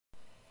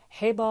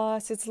Hey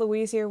boss, it's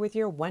Louise here with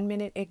your 1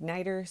 minute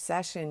igniter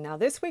session. Now,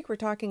 this week we're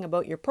talking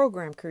about your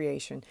program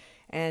creation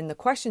and the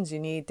questions you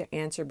need to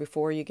answer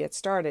before you get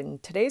started.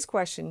 And today's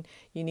question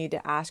you need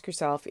to ask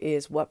yourself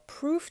is, what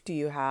proof do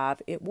you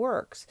have it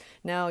works?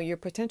 Now, your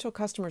potential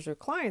customers or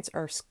clients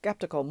are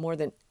skeptical more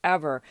than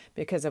ever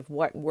because of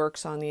what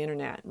works on the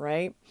internet,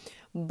 right?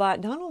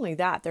 But not only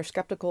that, they're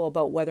skeptical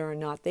about whether or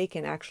not they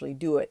can actually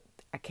do it.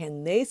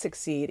 Can they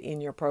succeed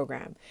in your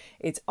program?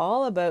 It's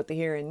all about the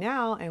here and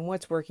now and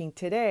what's working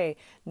today.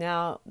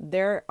 Now,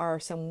 there are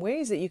some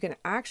ways that you can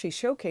actually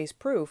showcase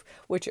proof,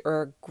 which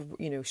are,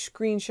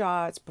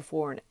 screenshots,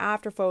 before and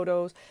after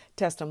photos,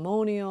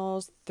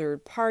 testimonials,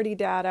 third-party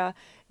data,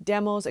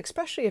 demos,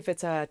 especially if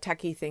it's a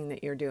techie thing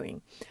that you're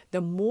doing. The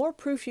more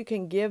proof you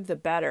can give, the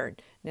better.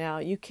 Now,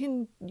 you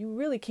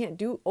really can't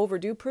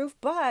overdo proof,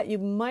 but you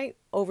might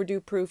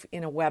overdo proof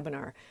in a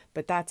webinar,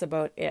 but that's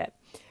about it.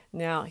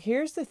 Now,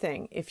 here's the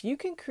thing. If you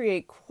can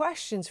create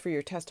questions for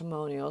your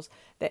testimonials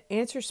that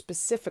answer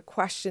specific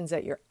questions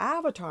that your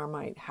avatar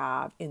might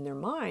have in their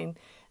mind,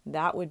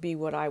 that would be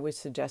what I would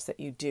suggest that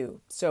you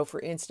do. So, for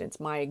instance,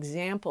 my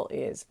example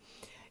is,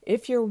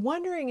 if you're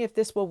wondering if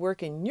this will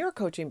work in your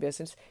coaching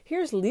business,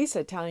 here's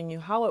Lisa telling you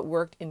how it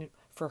worked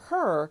for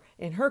her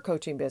in her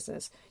coaching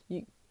business.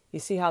 You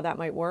see how that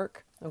might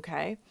work?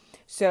 Okay.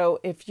 So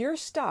if you're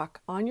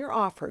stuck on your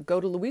offer, go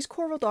to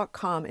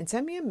louisecorville.com and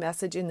send me a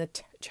message in the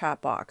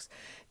chat box.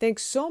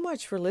 Thanks so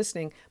much for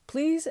listening.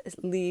 Please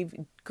leave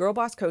Girl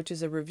Boss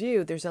Coaches a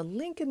review. There's a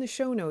link in the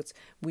show notes.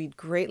 We'd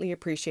greatly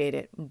appreciate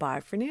it. Bye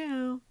for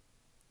now.